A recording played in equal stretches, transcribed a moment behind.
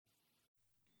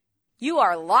You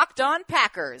are Locked On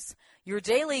Packers, your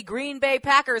daily Green Bay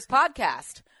Packers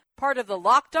podcast, part of the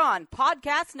Locked On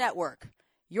Podcast Network,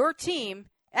 your team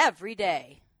every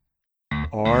day.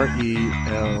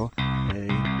 RELAX.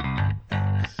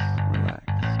 Relax.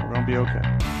 We're going to be okay.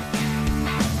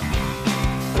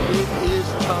 It is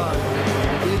time.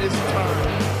 It is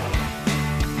time.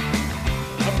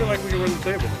 I feel like we can run the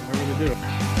table. I really do.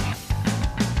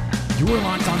 You are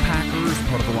Locked On Packers,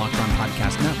 part of the Locked On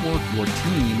Podcast Network, your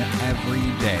team every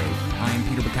day. I am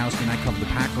Peter Bukowski, and I cover the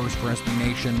Packers for SB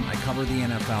Nation. I cover the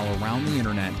NFL around the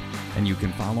internet, and you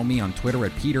can follow me on Twitter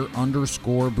at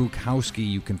Peter_Bukowski.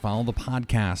 You can follow the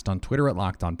podcast on Twitter at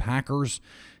Locked On Packers.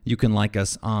 You can like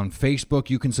us on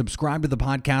Facebook. You can subscribe to the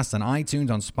podcast on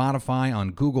iTunes, on Spotify, on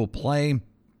Google Play.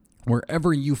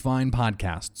 Wherever you find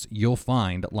podcasts, you'll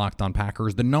find Locked On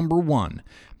Packers, the number one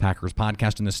Packers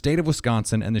podcast in the state of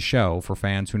Wisconsin, and the show for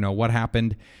fans who know what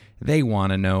happened. They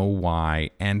want to know why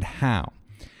and how.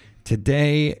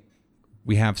 Today,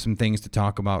 we have some things to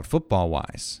talk about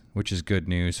football-wise, which is good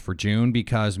news for June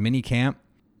because minicamp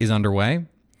is underway.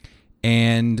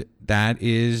 And that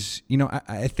is,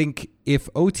 I think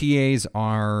if OTAs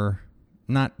are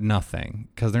not nothing,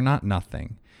 because they're not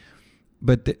nothing,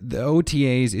 but the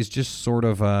OTAs is just sort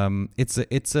of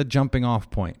it's a jumping off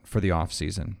point for the off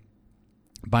season.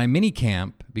 By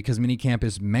minicamp, because minicamp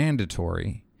is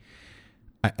mandatory,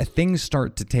 things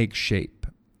start to take shape,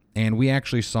 and we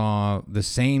actually saw the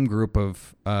same group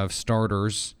of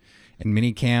starters in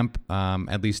minicamp,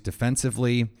 at least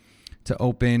defensively, to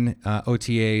open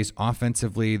OTAs.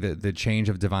 Offensively, the change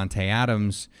of Davante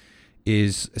Adams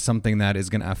is something that is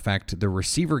going to affect the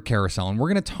receiver carousel, and we're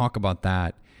going to talk about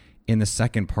that in the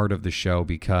second part of the show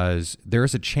because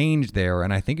there's a change there,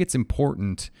 and I think it's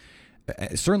important,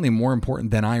 certainly more important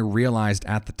than I realized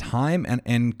at the time,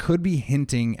 and could be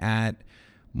hinting at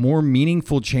more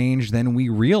meaningful change than we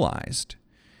realized.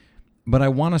 But I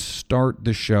want to start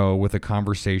the show with a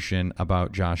conversation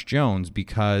about Josh Jones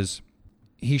because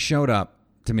he showed up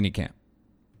to minicamp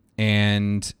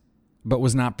but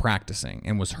was not practicing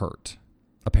and was hurt,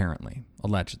 apparently,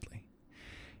 allegedly.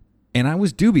 And I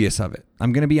was dubious of it.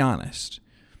 I'm going to be honest.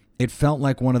 It felt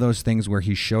like one of those things where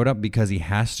he showed up because he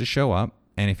has to show up.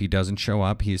 And if he doesn't show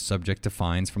up, he is subject to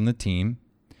fines from the team.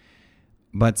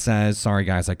 But says, sorry,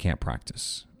 guys, I can't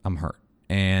practice. I'm hurt.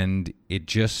 And it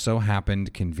just so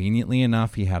happened, conveniently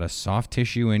enough, he had a soft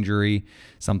tissue injury,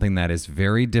 something that is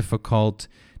very difficult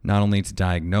not only to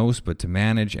diagnose, but to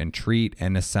manage and treat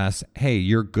and assess, hey,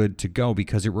 you're good to go,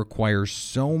 because it requires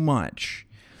so much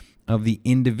of the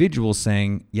individual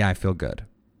saying, yeah, I feel good,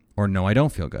 or no, I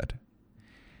don't feel good.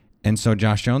 And so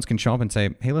Josh Jones can show up and say,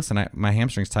 hey, listen, my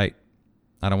hamstring's tight.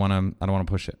 I don't want to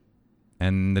push it.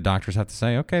 And the doctors have to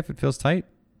say, okay, if it feels tight,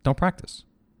 don't practice.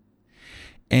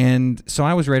 And so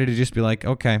I was ready to just be like,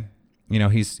 okay,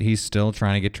 he's still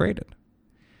trying to get traded.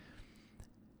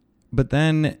 But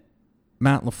then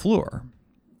Matt LaFleur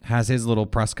has his little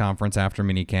press conference after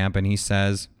minicamp, and he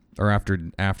says, or after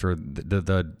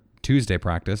the Tuesday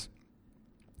practice,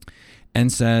 and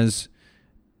says,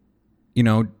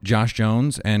 Josh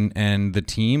Jones and the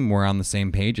team were on the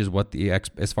same page as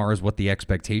far as what the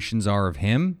expectations are of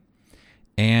him,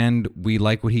 and we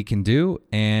like what he can do,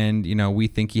 and we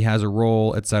think he has a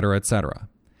role, et cetera, et cetera.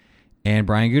 And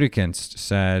Brian Gutekunst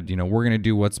said, we're going to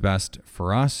do what's best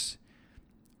for us.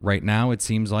 Right now, it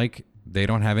seems like they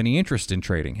don't have any interest in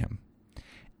trading him,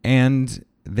 and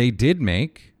they did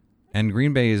make. And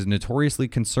Green Bay is notoriously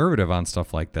conservative on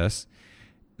stuff like this.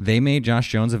 They made Josh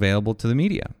Jones available to the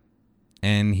media.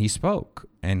 And he spoke.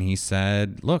 And he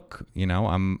said, look,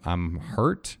 I'm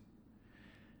hurt.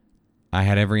 I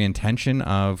had every intention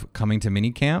of coming to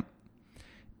minicamp.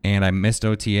 And I missed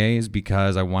OTAs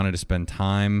because I wanted to spend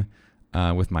time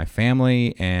with my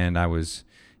family. And I was,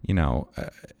 I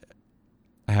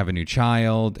have a new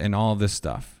child and all this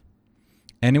stuff.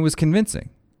 And it was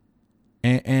convincing.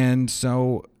 And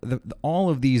so all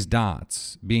of these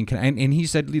dots being, and he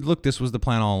said, look, this was the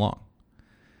plan all along.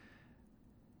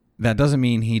 That doesn't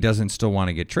mean he doesn't still want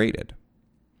to get traded.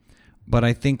 But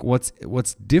I think what's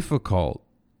difficult,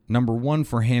 number one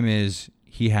for him, is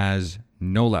he has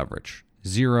no leverage.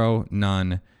 Zero,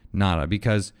 none, nada.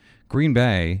 Because Green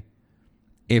Bay,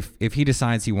 if he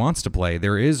decides he wants to play,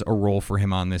 there is a role for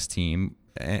him on this team.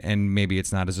 And maybe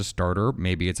it's not as a starter.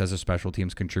 Maybe it's as a special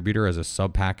teams contributor, as a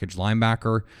sub-package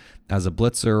linebacker, as a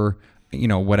blitzer,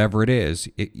 whatever it is.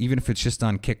 Even if it's just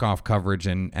on kickoff coverage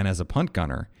and as a punt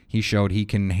gunner, he showed he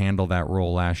can handle that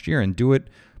role last year and do it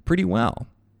pretty well.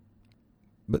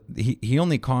 But he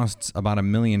only costs about $1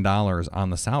 million on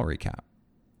the salary cap.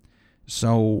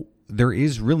 So there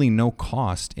is really no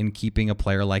cost in keeping a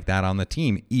player like that on the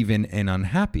team, even an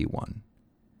unhappy one.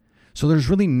 So there's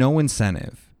really no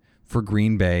incentive for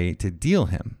Green Bay to deal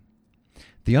him.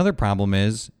 The other problem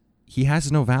is he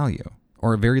has no value,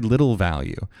 or very little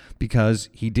value, because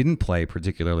he didn't play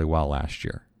particularly well last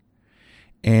year.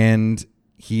 And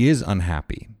he is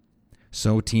unhappy.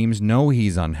 So teams know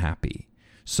he's unhappy.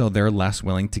 So they're less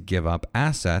willing to give up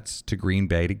assets to Green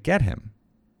Bay to get him.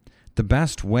 The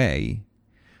best way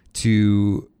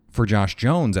for Josh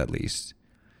Jones, at least,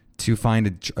 to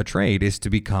find a trade is to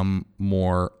become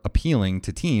more appealing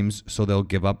to teams, so they'll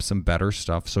give up some better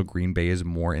stuff so Green Bay is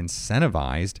more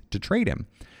incentivized to trade him.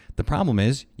 The problem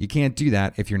is you can't do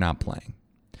that if you're not playing.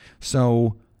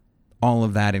 So all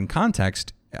of that in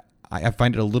context, I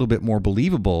find it a little bit more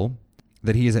believable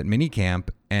that he is at minicamp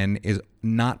and is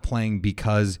not playing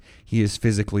because he is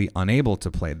physically unable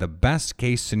to play. The best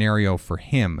case scenario for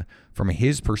him, from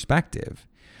his perspective,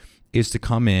 is to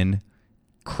come in,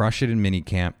 crush it in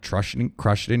minicamp,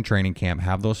 crush it in training camp,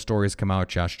 have those stories come out.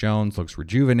 Josh Jones looks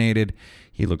rejuvenated.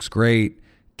 He looks great.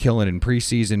 Kill it in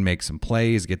preseason, make some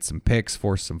plays, get some picks,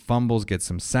 force some fumbles, get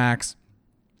some sacks.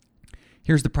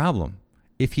 Here's the problem.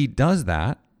 If he does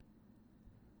that,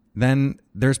 then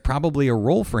there's probably a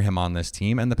role for him on this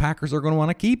team, and the Packers are going to want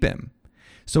to keep him.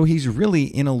 So he's really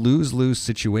in a lose-lose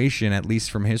situation, at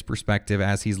least from his perspective,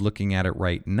 as he's looking at it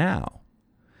right now.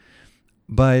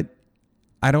 But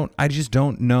I just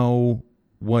don't know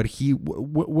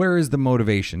where is the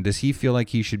motivation? Does he feel like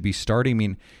he should be starting? I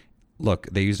mean, look,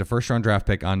 they used a first-round draft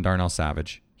pick on Darnell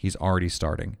Savage. He's already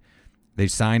starting. They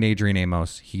signed Adrian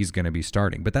Amos. He's going to be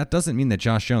starting. But that doesn't mean that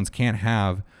Josh Jones can't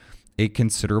have a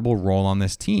considerable role on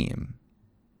this team,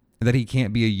 that he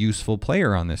can't be a useful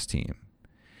player on this team.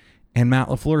 And Matt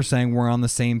LaFleur is saying we're on the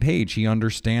same page. He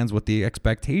understands what the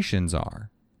expectations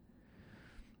are.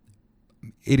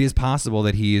 It is possible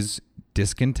that he is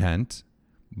discontent,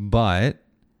 but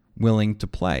willing to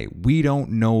play. We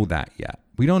don't know that yet.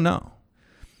 We don't know,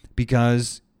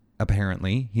 because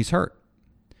apparently he's hurt.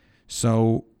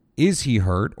 So is he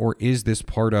hurt, or is this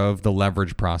part of the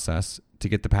leverage process to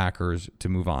get the Packers to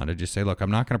move on, to just say, look, I'm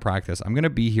not going to practice. I'm going to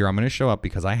be here. I'm going to show up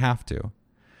because I have to,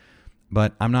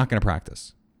 but I'm not going to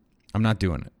practice. I'm not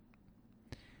doing it.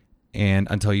 And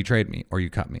until you trade me or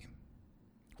you cut me.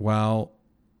 Well,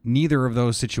 neither of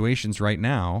those situations right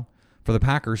now for the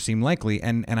Packers seem likely.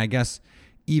 And I guess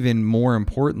even more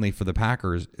importantly for the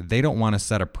Packers, they don't want to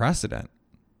set a precedent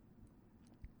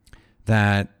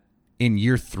that in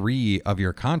year 3 of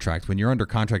your contract, when you're under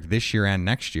contract this year and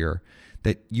next year,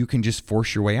 that you can just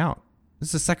force your way out. This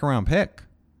is a second-round pick.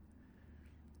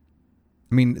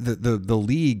 I mean, the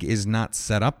league is not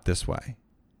set up this way.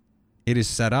 It is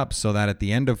set up so that at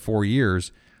the end of 4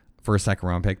 years for a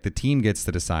second-round pick, the team gets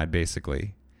to decide,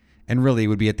 basically. And really, it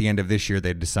would be at the end of this year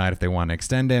they'd decide if they want to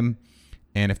extend him.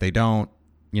 And if they don't,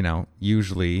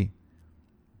 usually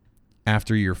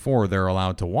after year 4, they're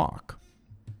allowed to walk.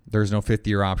 There's no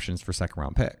fifth-year options for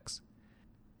second-round picks.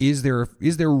 Is there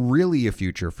really a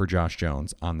future for Josh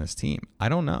Jones on this team? I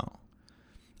don't know.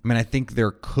 I mean, I think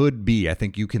there could be. I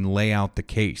think you can lay out the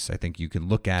case. I think you can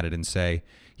look at it and say,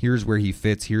 here's where he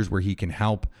fits. Here's where he can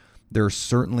help. There are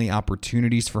certainly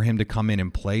opportunities for him to come in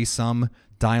and play some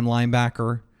dime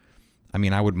linebacker. I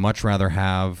mean, I would much rather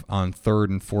have on 3rd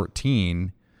and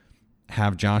 14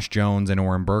 have Josh Jones and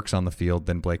Oren Burks on the field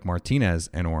than Blake Martinez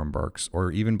and Oren Burks,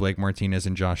 or even Blake Martinez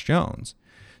and Josh Jones.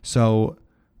 So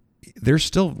there's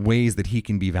still ways that he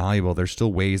can be valuable. There's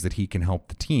still ways that he can help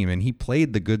the team. And he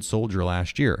played the good soldier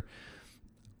last year.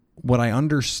 What I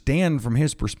understand from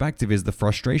his perspective is the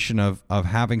frustration of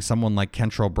having someone like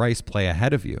Kentrell Brice play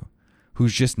ahead of you,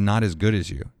 who's just not as good as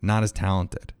you, not as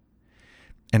talented.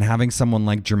 And having someone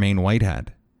like Jermaine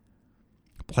Whitehead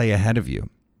play ahead of you.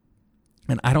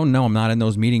 And I don't know, I'm not in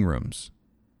those meeting rooms.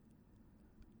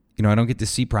 I don't get to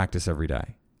see practice every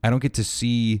day. I don't get to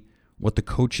see what the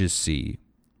coaches see.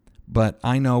 But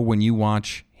I know when you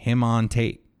watch him on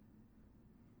tape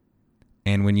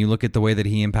and when you look at the way that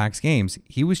he impacts games,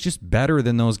 he was just better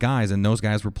than those guys, and those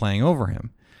guys were playing over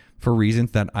him for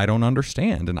reasons that I don't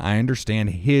understand. And I understand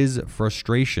his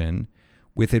frustration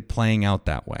with it playing out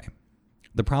that way.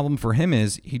 The problem for him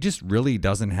is he just really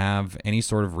doesn't have any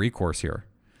sort of recourse here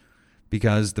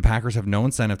because the Packers have no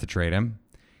incentive to trade him.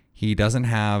 He doesn't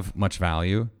have much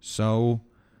value, so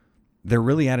they're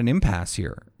really at an impasse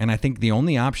here. And I think the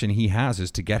only option he has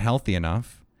is to get healthy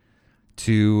enough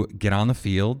to get on the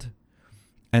field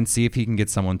and see if he can get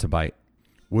someone to bite.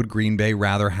 Would Green Bay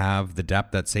rather have the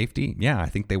depth at safety? Yeah, I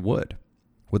think they would.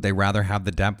 Would they rather have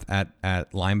the depth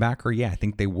at linebacker? Yeah, I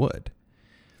think they would.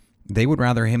 They would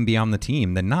rather him be on the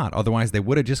team than not. Otherwise, they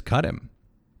would have just cut him.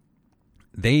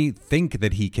 they think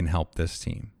that he can help this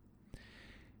team.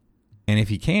 And if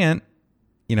he can't,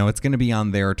 it's going to be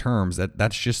on their terms.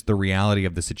 That's just the reality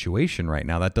of the situation right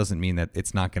now. That doesn't mean that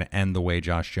it's not going to end the way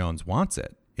Josh Jones wants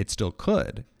it. It still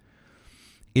could.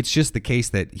 It's just the case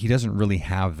that he doesn't really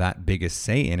have that big a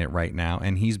say in it right now,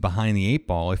 and he's behind the eight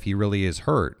ball if he really is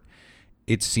hurt.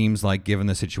 It seems like, given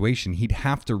the situation, he'd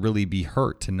have to really be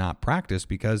hurt to not practice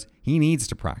because he needs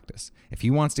to practice. If he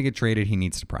wants to get traded, he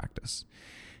needs to practice.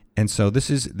 And so this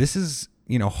is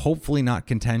hopefully not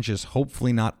contentious,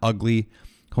 hopefully not ugly.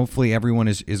 Hopefully everyone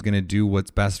is going to do what's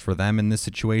best for them in this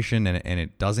situation, and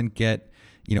it doesn't get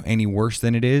any worse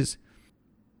than it is.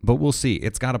 But we'll see.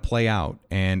 It's got to play out,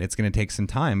 and it's going to take some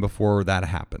time before that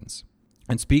happens.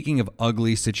 And speaking of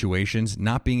ugly situations,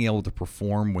 not being able to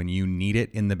perform when you need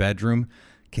it in the bedroom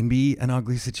can be an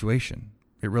ugly situation.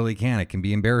 It really can. It can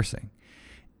be embarrassing.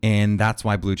 And that's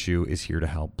why Blue Chew is here to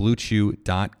help.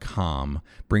 BlueChew.com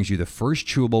brings you the first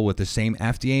chewable with the same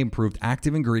FDA-approved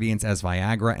active ingredients as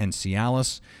Viagra and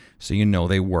Cialis, so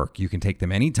they work. You can take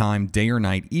them anytime, day or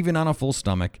night, even on a full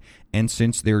stomach. And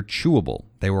since they're chewable,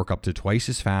 they work up to twice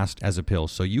as fast as a pill,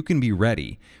 so you can be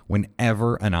ready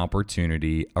whenever an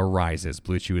opportunity arises.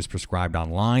 Blue Chew is prescribed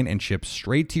online and shipped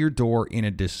straight to your door in a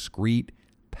discreet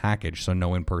package. So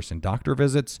no in-person doctor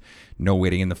visits, no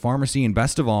waiting in the pharmacy, and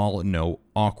best of all, no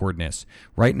awkwardness.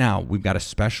 Right now, we've got a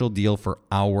special deal for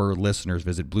our listeners.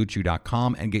 Visit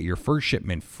BlueChew.com and get your first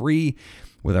shipment free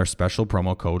with our special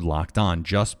promo code Locked On.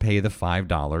 Just pay the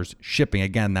 $5 shipping.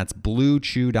 Again, that's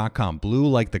BlueChew.com. Blue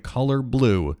like the color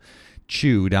blue.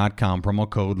 Chew.com. Promo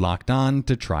code Locked On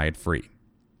to try it free.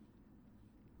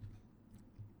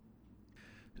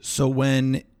 So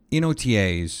when in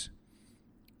OTAs,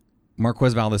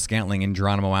 Marquez Valdes-Scantling and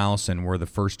Geronimo Allison were the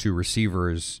first two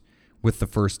receivers with the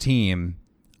first team,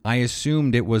 I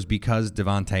assumed it was because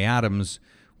Davante Adams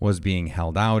was being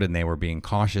held out and they were being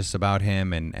cautious about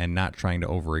him and not trying to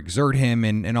overexert him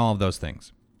and all of those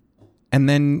things. And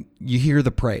then you hear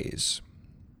the praise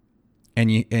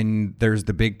and there's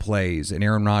the big plays, and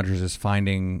Aaron Rodgers is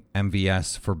finding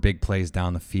MVS for big plays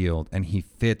down the field, and he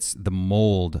fits the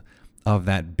mold of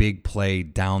that big play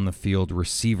down the field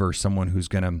receiver, someone who's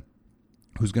going to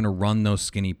run those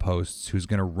skinny posts, who's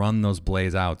going to run those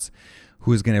blaze outs,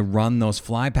 who is going to run those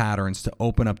fly patterns to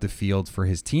open up the field for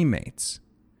his teammates.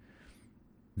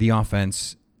 The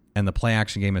offense and the play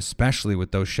action game, especially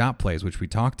with those shot plays, which we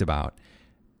talked about,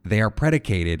 they are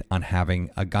predicated on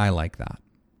having a guy like that.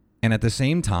 And at the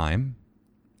same time,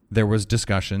 there was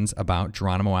discussions about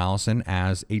Geronimo Allison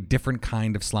as a different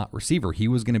kind of slot receiver. He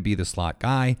was going to be the slot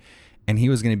guy, and he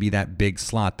was going to be that big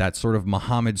slot, that sort of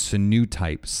Mohamed Sanu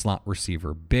type slot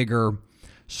receiver. Bigger,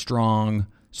 strong,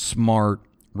 smart,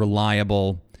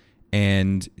 reliable,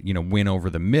 and win over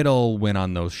the middle, win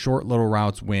on those short little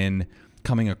routes, win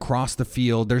coming across the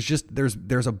field.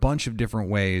 There's a bunch of different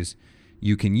ways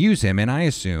you can use him, and I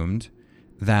assumed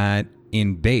that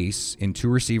in two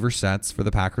receiver sets for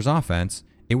the Packers offense,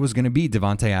 it was going to be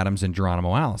Davante Adams and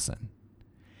Geronimo Allison.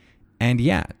 And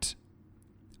yet,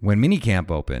 when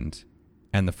minicamp opened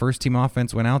and the first team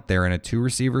offense went out there in a two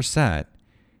receiver set,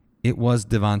 it was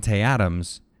Davante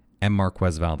Adams and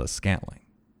Marquez Valdes-Scantling.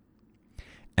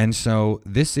 And so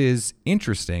this is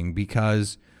interesting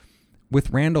because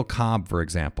with Randall Cobb, for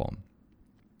example,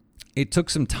 it took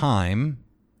some time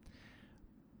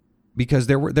because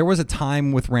there was a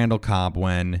time with Randall Cobb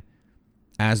when,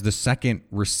 as the second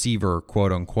receiver,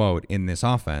 quote unquote, in this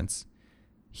offense,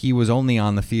 he was only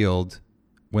on the field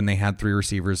when they had three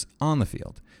receivers on the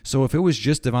field. So if it was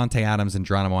just Davante Adams and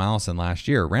Geronimo Allison last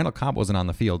year, Randall Cobb wasn't on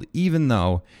the field, even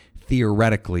though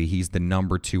theoretically he's the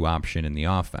number two option in the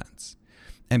offense.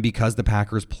 And because the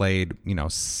Packers played,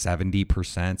 70%,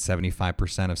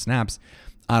 75% of snaps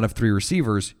out of three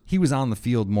receivers, he was on the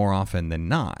field more often than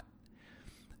not.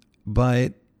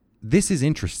 But this is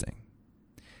interesting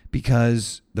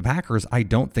because the Packers, I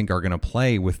don't think, are going to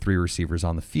play with three receivers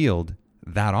on the field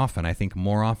that often. I think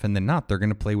more often than not, they're going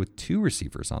to play with two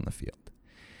receivers on the field.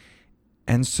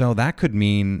 And so that could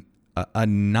mean a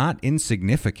not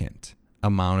insignificant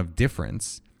amount of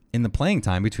difference in the playing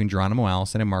time between Geronimo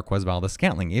Allison and Marquez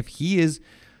Valdes-Scantling. If he is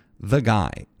the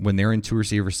guy when they're in two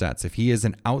receiver sets, if he is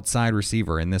an outside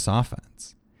receiver in this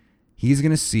offense, he's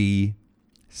going to see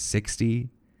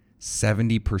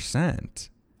 60-70%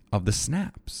 of the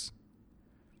snaps.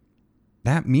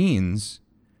 That means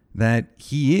that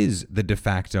he is the de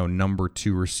facto number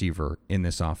two receiver in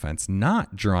this offense,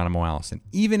 not Geronimo Allison.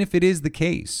 Even if it is the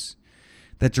case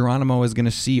that Geronimo is going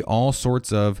to see all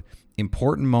sorts of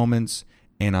important moments,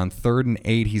 and on 3rd and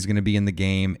 8, he's going to be in the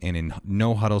game, and in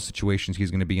no huddle situations,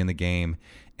 he's going to be in the game,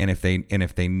 And if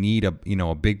they need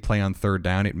a big play on third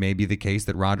down, it may be the case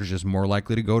that Rodgers is more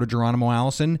likely to go to Geronimo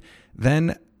Allison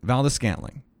than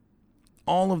Valdes-Scantling.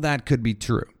 All of that could be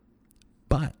true.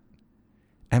 But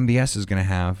MVS is going to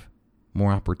have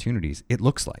more opportunities, it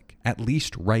looks like, at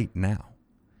least right now.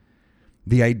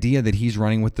 The idea that he's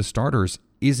running with the starters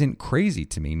isn't crazy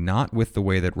to me, not with the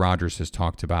way that Rodgers has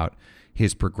talked about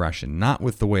his progression, not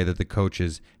with the way that the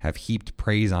coaches have heaped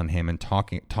praise on him and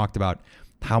talked about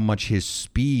how much his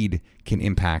speed can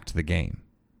impact the game.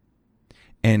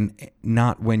 And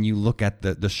not when you look at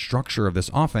the structure of this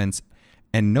offense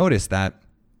and notice that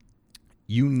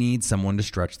you need someone to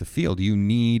stretch the field. You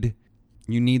need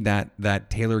that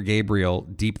Taylor Gabriel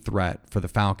deep threat for the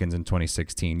Falcons in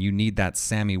 2016. You need that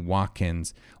Sammy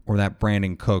Watkins or that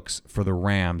Brandon Cooks for the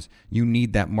Rams. You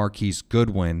need that Marquise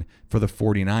Goodwin for the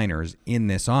 49ers in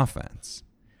this offense.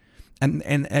 And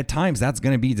at times that's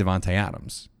going to be Davante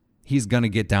Adams. He's going to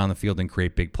get down the field and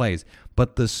create big plays.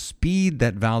 But the speed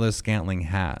that Valdes-Scantling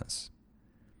has,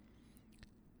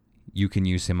 you can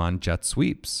use him on jet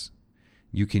sweeps.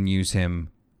 You can use him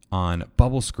on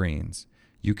bubble screens.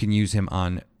 You can use him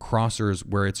on crossers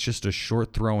where it's just a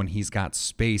short throw and he's got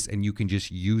space, and you can just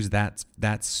use that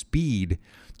speed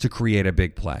to create a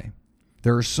big play.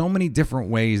 There are so many different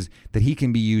ways that he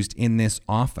can be used in this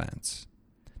offense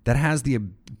that has the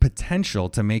potential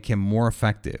to make him more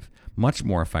effective, much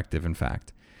more effective, in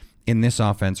fact, in this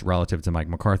offense relative to Mike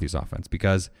McCarthy's offense,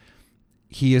 because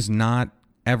he is not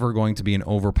ever going to be an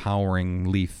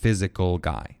overpoweringly physical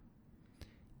guy.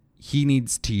 He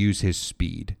needs to use his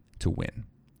speed to win.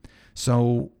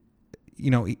 So,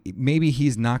 maybe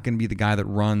he's not going to be the guy that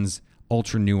runs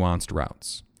ultra nuanced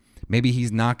routes. Maybe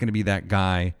he's not going to be that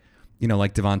guy,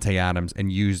 like Davante Adams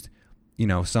and used,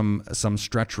 some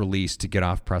stretch release to get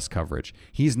off press coverage.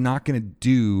 He's not going to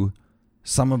do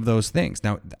some of those things.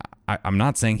 Now, I'm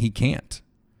not saying he can't,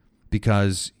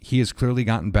 because he has clearly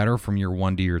gotten better from year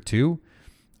 1 to year 2.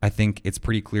 I think it's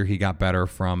pretty clear he got better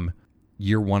from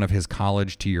year 1 of his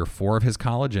college to year 4 of his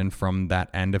college, and from that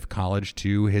end of college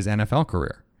to his NFL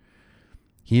career.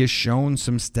 He has shown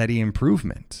some steady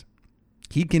improvement.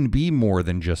 He can be more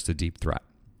than just a deep threat.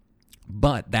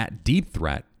 But that deep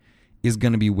threat is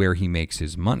going to be where he makes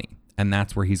his money, and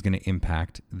that's where he's going to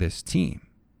impact this team.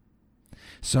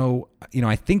 So,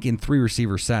 I think in 3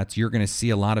 receiver sets, you're going to see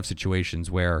a lot of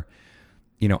situations where,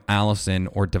 Allison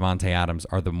or Davante Adams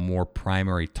are the more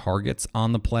primary targets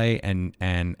on the play, and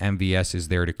MVS is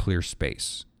there to clear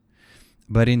space.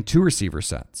 But in 2 receiver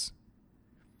sets,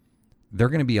 there are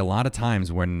going to be a lot of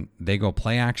times when they go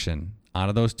play action out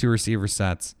of those 2 receiver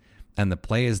sets, and the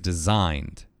play is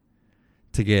designed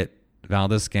to get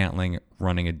Valdes-Scantling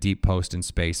running a deep post in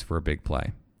space for a big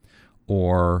play,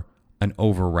 or an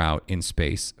over route in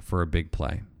space for a big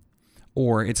play.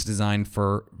 Or it's designed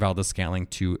for Valdes-Scantling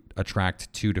to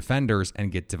attract 2 defenders and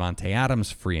get Davante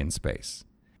Adams free in space.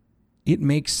 It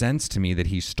makes sense to me that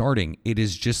he's starting.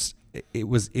 It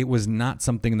was not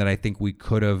something that I think we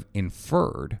could have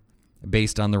inferred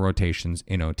based on the rotations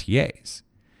in OTAs.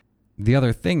 The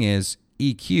other thing is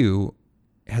EQ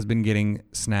has been getting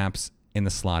snaps in the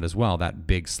slot as well, that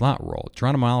big slot role.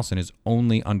 Geronimo Allison is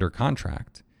only under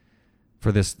contract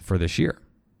for this year.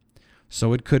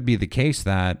 So it could be the case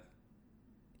that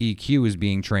EQ is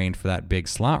being trained for that big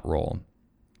slot role,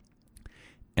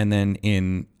 and then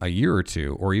in a year or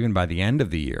 2, or even by the end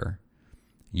of the year,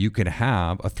 you could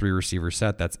have a 3 receiver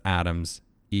set that's Adams,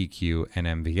 EQ, and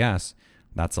MVS.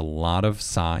 That's a lot of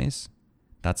size.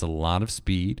 That's a lot of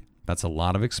speed. That's a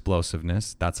lot of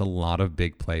explosiveness. That's a lot of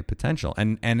big play potential.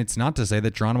 And it's not to say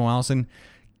that Geronimo Allison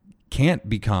can't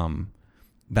become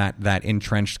that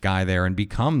entrenched guy there and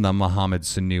become the Mohamed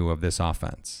Sanu of this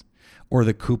offense, or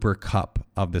the Cooper Kupp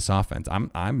of this offense.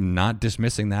 I'm not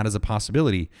dismissing that as a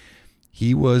possibility.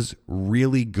 He was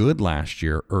really good last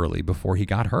year early before he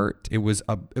got hurt. It was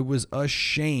a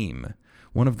shame.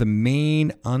 One of the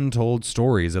main untold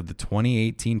stories of the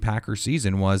 2018 Packers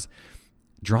season was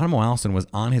Geronimo Allison was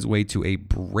on his way to a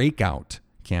breakout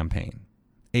campaign.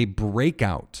 And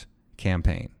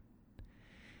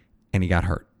he got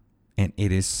hurt. And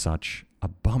it is such a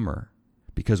bummer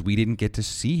because we didn't get to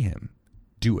see him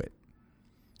do it.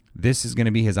 This is going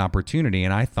to be his opportunity,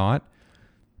 and I thought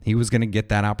he was going to get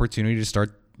that opportunity to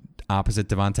start opposite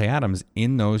Davante Adams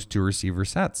in those 2 receiver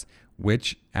sets,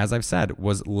 which, as I've said,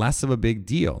 was less of a big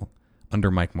deal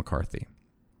under Mike McCarthy.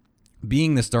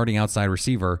 Being the starting outside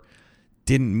receiver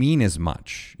didn't mean as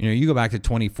much. You go back to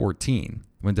 2014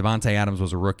 when Davante Adams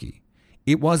was a rookie.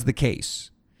 It was the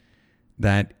case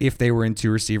that if they were in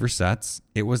 2 receiver sets,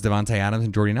 it was Davante Adams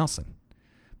and Jordy Nelson.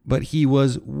 But he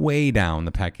was way down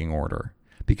the pecking order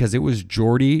because it was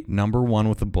Jordy, number 1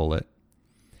 with a bullet,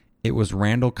 it was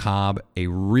Randall Cobb, a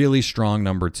really strong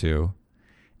number 2.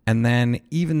 And then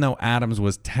even though Adams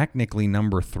was technically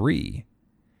number 3,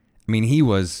 I mean, he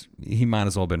might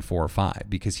as well have been 4 or 5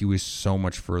 because he was so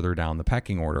much further down the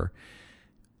pecking order.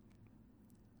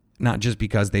 Not just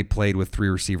because they played with 3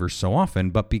 receivers so often,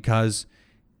 but because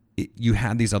you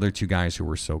had these other 2 guys who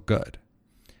were so good.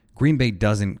 Green Bay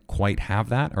doesn't quite have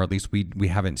that, or at least we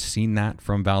haven't seen that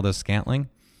from Valdes-Scantling.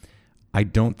 I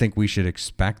don't think we should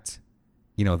expect,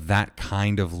 that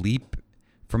kind of leap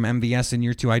from MVS in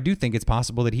year 2. I do think it's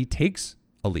possible that he takes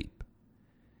a leap.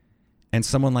 And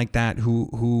someone like that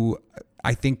who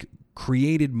I think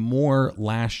created more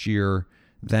last year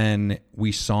than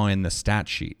we saw in the stat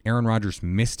sheet. Aaron Rodgers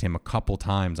missed him a couple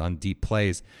times on deep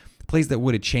plays that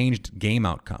would have changed game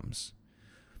outcomes.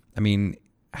 I mean,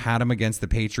 had him against the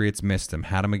Patriots, missed him.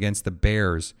 Had him against the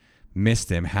Bears, missed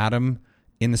him. Had him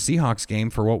in the Seahawks game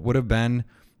for what would have been,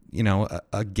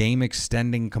 a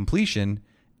game-extending completion,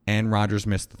 and Rodgers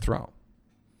missed the throw.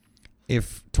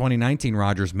 If 2019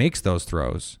 Rodgers makes those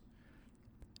throws,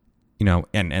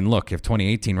 and look, if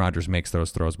 2018 Rodgers makes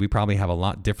those throws, we probably have a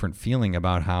lot different feeling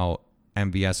about how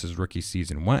MVS's rookie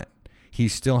season went. He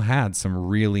still had some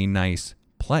really nice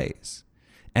plays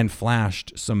and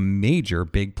flashed some major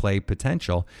big play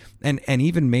potential and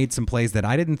even made some plays that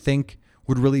I didn't think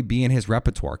would really be in his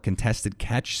repertoire. Contested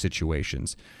catch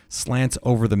situations, slants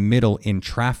over the middle in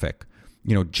traffic,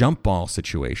 jump ball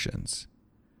situations.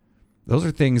 Those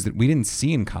are things that we didn't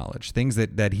see in college, things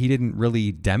that he didn't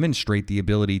really demonstrate the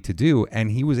ability to do, and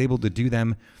he was able to do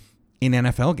them in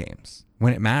NFL games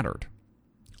when it mattered.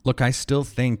 Look, I still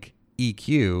think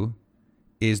EQ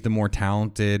is the more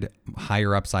talented,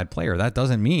 higher upside player. That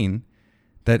doesn't mean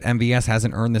that MVS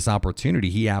hasn't earned this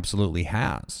opportunity. He absolutely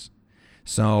has.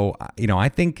 So, I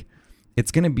think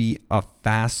it's going to be a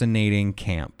fascinating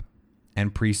camp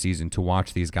and preseason to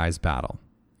watch these guys battle.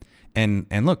 And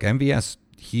look, MVS,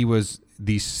 he was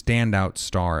the standout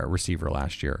star at receiver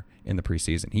last year in the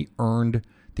preseason. He earned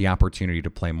the opportunity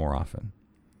to play more often.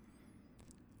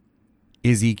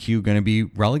 Is EQ going to be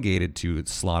relegated to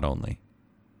slot only?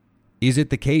 Is it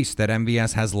the case that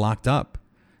MVS has locked up?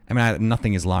 I mean,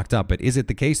 nothing is locked up, but is it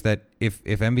the case that if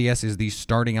MVS is the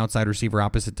starting outside receiver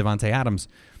opposite Devontae Adams,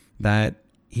 that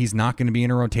he's not going to be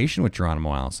in a rotation with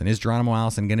Geronimo Allison? Is Geronimo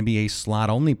Allison going to be a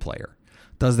slot-only player?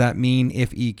 Does that mean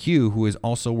if EQ, who is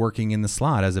also working in the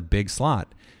slot as a big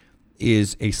slot,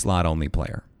 is a slot-only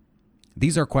player?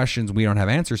 These are questions we don't have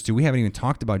answers to. We haven't even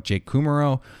talked about Jake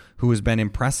Kumerow, who has been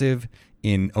impressive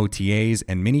in OTAs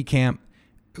and minicamp.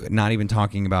 Not even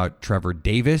talking about Trevor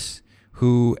Davis,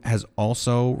 who has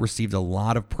also received a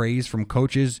lot of praise from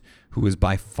coaches, who is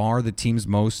by far the team's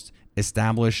most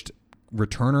established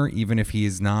returner, even if he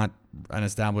is not an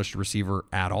established receiver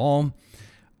at all.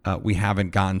 We haven't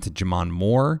gotten to Jamon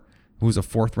Moore, who was a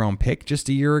 4th-round pick just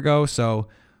a year ago. So,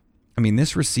 I mean,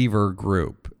 this receiver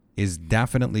group is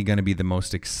definitely going to be the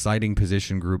most exciting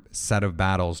position group set of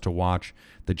battles to watch.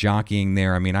 The jockeying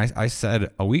there. I mean, I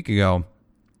said a week ago,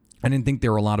 I didn't think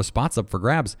there were a lot of spots up for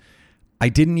grabs. I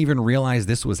didn't even realize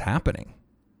this was happening.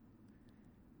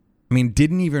 I mean,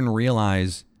 didn't even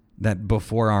realize that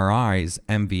before our eyes,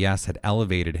 MVS had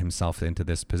elevated himself into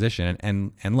this position.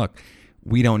 And look,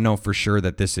 we don't know for sure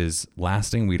that this is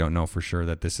lasting. We don't know for sure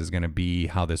that this is going to be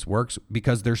how this works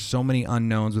because there's so many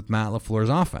unknowns with Matt LaFleur's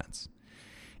offense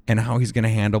and how he's going to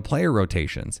handle player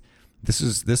rotations. This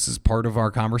is part of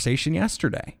our conversation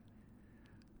yesterday.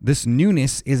 This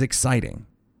newness is exciting.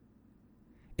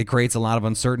 It creates a lot of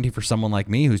uncertainty for someone like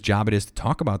me whose job it is to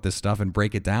talk about this stuff and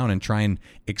break it down and try and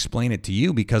explain it to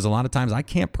you because a lot of times I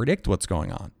can't predict what's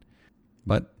going on.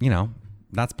 But,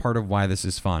 that's part of why this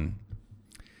is fun.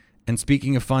 And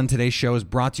speaking of fun, today's show is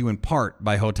brought to you in part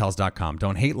by Hotels.com.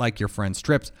 Don't hate like your friends'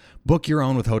 trips. Book your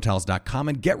own with Hotels.com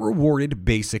and get rewarded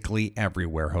basically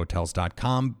everywhere.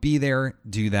 Hotels.com. Be there,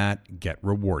 do that, get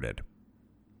rewarded.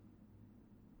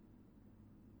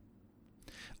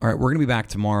 All right, we're going to be back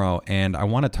tomorrow, and I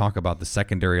want to talk about the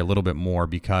secondary a little bit more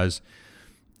because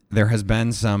there has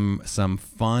been some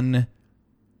fun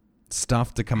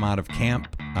stuff to come out of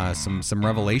camp, some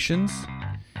revelations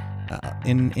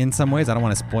in some ways. I don't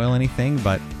want to spoil anything,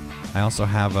 but I also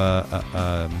have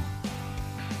a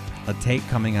take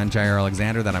coming on Jair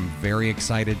Alexander that I'm very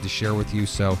excited to share with you,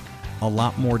 so a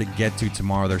lot more to get to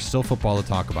tomorrow. There's still football to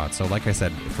talk about, so like I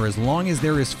said, for as long as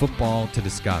there is football to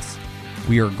discuss,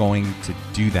 we are going to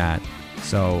do that.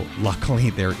 So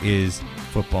luckily there is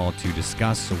football to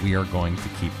discuss, so we are going to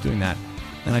keep doing that.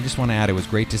 And I just want to add, it was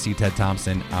great to see Ted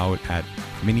Thompson out at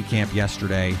minicamp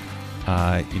yesterday.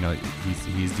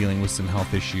 He's dealing with some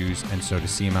health issues, and so to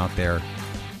see him out there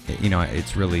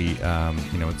it's really,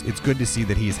 it's good to see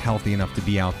that he's healthy enough to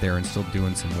be out there and still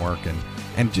doing some work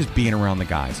and just being around the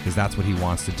guys, because that's what he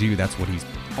wants to do. That's what he's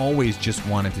always just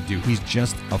wanted to do. He's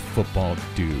just a football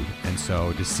dude. And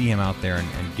so to see him out there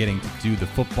and getting to do the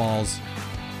footballs,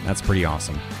 that's pretty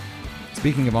awesome.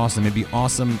 Speaking of awesome, it'd be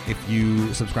awesome if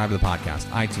you subscribe to the podcast.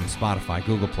 iTunes, Spotify,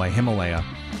 Google Play, Himalaya,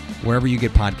 wherever you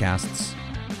get podcasts,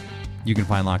 you can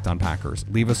find Locked On Packers.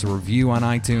 Leave us a review on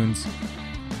iTunes,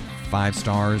 5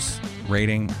 stars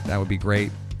rating. That would be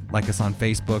great. Like us on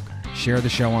Facebook. Share the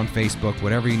show on Facebook.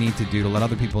 Whatever you need to do to let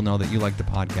other people know that you like the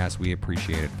podcast, we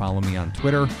appreciate it. Follow me on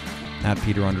Twitter at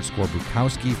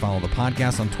Peter_Bukowski. Follow the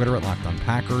podcast on Twitter at Locked On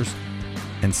Packers.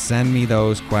 And send me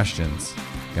those questions.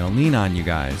 I'm going to lean on you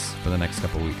guys for the next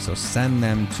couple weeks, so send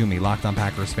them to me. Locked On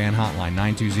Packers fan hotline,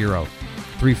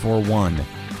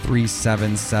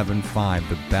 920-341-3775.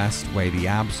 The best way, the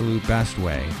absolute best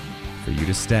way for you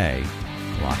to stay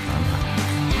Locked On Packers.